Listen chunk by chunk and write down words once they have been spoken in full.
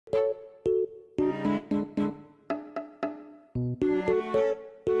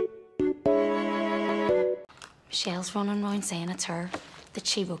Michelle's running around saying it's her, that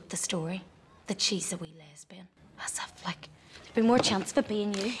she wrote the story, that she's a wee lesbian. As if, like, there'd be more chance of it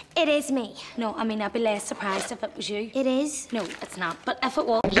being you. It is me. No, I mean, I'd be less surprised if it was you. It is. No, it's not. But if it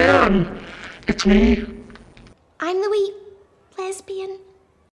was... Erin, it's me. I'm the wee lesbian.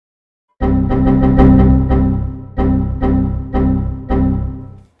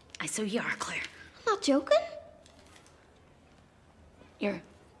 So you are, Claire. I'm not joking. You're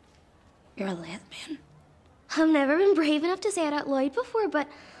a lesbian. I've never been brave enough to say it out loud before, but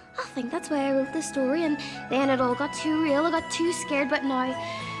I think that's why I wrote the story, and then it all got too real. I got too scared, but now,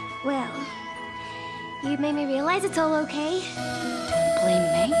 well, you made me realise it's all okay. Don't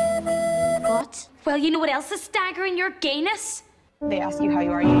blame me. What? Well, you know what else is staggering? Your gayness. They ask you how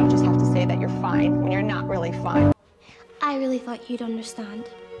you are, you just have to say that you're fine when you're not really fine. I really thought you'd understand.